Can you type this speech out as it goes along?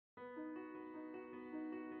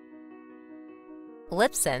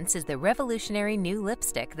LipSense is the revolutionary new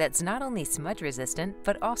lipstick that's not only smudge resistant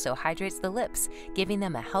but also hydrates the lips, giving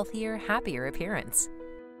them a healthier, happier appearance.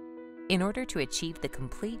 In order to achieve the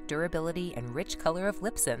complete durability and rich color of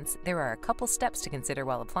LipSense, there are a couple steps to consider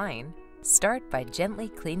while applying. Start by gently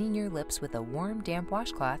cleaning your lips with a warm, damp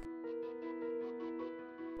washcloth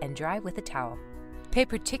and dry with a towel. Pay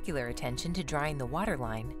particular attention to drying the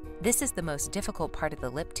waterline. This is the most difficult part of the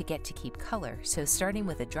lip to get to keep color, so starting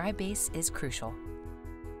with a dry base is crucial.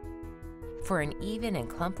 For an even and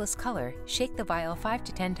clumpless color, shake the vial 5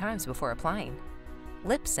 to 10 times before applying.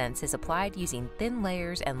 LipSense is applied using thin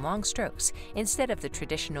layers and long strokes instead of the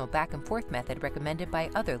traditional back and forth method recommended by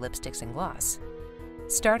other lipsticks and gloss.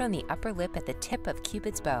 Start on the upper lip at the tip of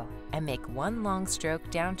Cupid's bow and make one long stroke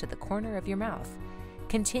down to the corner of your mouth.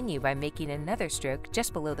 Continue by making another stroke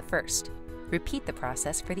just below the first. Repeat the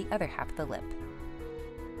process for the other half of the lip.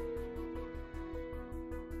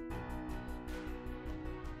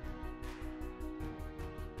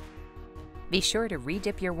 Be sure to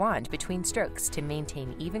re-dip your wand between strokes to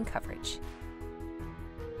maintain even coverage.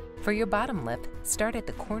 For your bottom lip, start at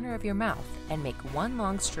the corner of your mouth and make one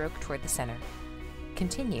long stroke toward the center.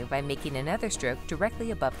 Continue by making another stroke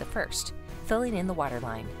directly above the first, filling in the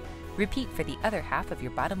waterline. Repeat for the other half of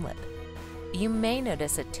your bottom lip. You may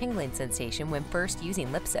notice a tingling sensation when first using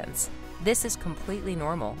LipSense. This is completely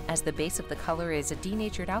normal, as the base of the color is a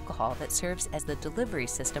denatured alcohol that serves as the delivery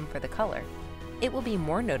system for the color. It will be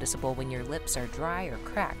more noticeable when your lips are dry or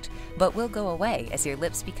cracked, but will go away as your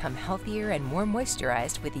lips become healthier and more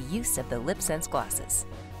moisturized with the use of the LipSense glosses.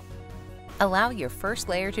 Allow your first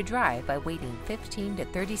layer to dry by waiting 15 to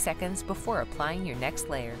 30 seconds before applying your next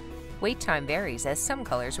layer. Wait time varies, as some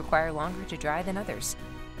colors require longer to dry than others.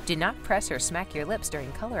 Do not press or smack your lips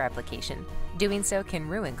during color application. Doing so can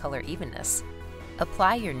ruin color evenness.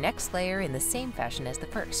 Apply your next layer in the same fashion as the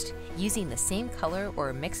first, using the same color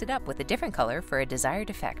or mix it up with a different color for a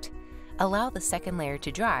desired effect. Allow the second layer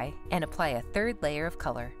to dry and apply a third layer of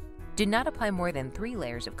color. Do not apply more than 3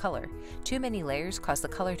 layers of color. Too many layers cause the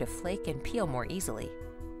color to flake and peel more easily.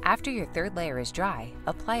 After your third layer is dry,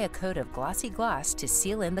 apply a coat of glossy gloss to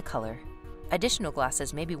seal in the color. Additional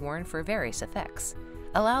glosses may be worn for various effects.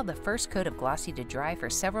 Allow the first coat of glossy to dry for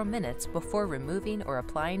several minutes before removing or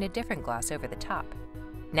applying a different gloss over the top.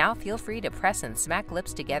 Now feel free to press and smack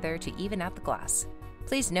lips together to even out the gloss.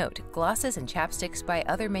 Please note, glosses and chapsticks by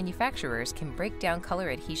other manufacturers can break down color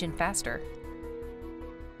adhesion faster.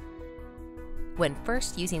 When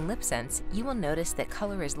first using LipSense, you will notice that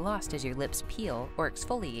color is lost as your lips peel or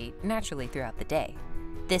exfoliate naturally throughout the day.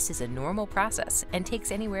 This is a normal process and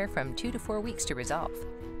takes anywhere from 2 to 4 weeks to resolve.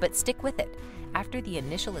 But stick with it. After the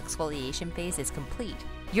initial exfoliation phase is complete,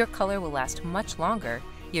 your color will last much longer,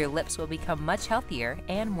 your lips will become much healthier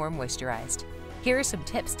and more moisturized. Here are some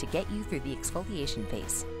tips to get you through the exfoliation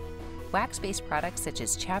phase. Wax-based products such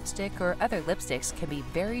as chapstick or other lipsticks can be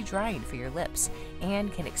very drying for your lips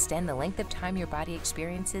and can extend the length of time your body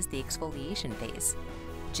experiences the exfoliation phase.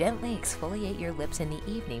 Gently exfoliate your lips in the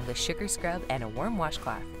evening with sugar scrub and a warm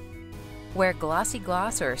washcloth. Wear glossy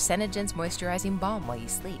gloss or Senegence moisturizing balm while you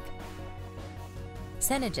sleep.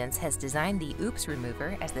 Senegence has designed the Oops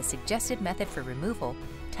Remover as the suggested method for removal,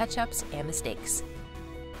 touch-ups, and mistakes.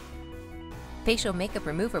 Facial makeup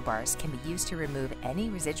remover bars can be used to remove any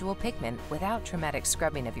residual pigment without traumatic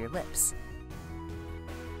scrubbing of your lips.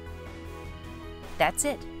 That's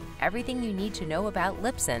it! Everything you need to know about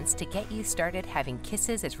LipSense to get you started having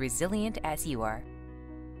kisses as resilient as you are.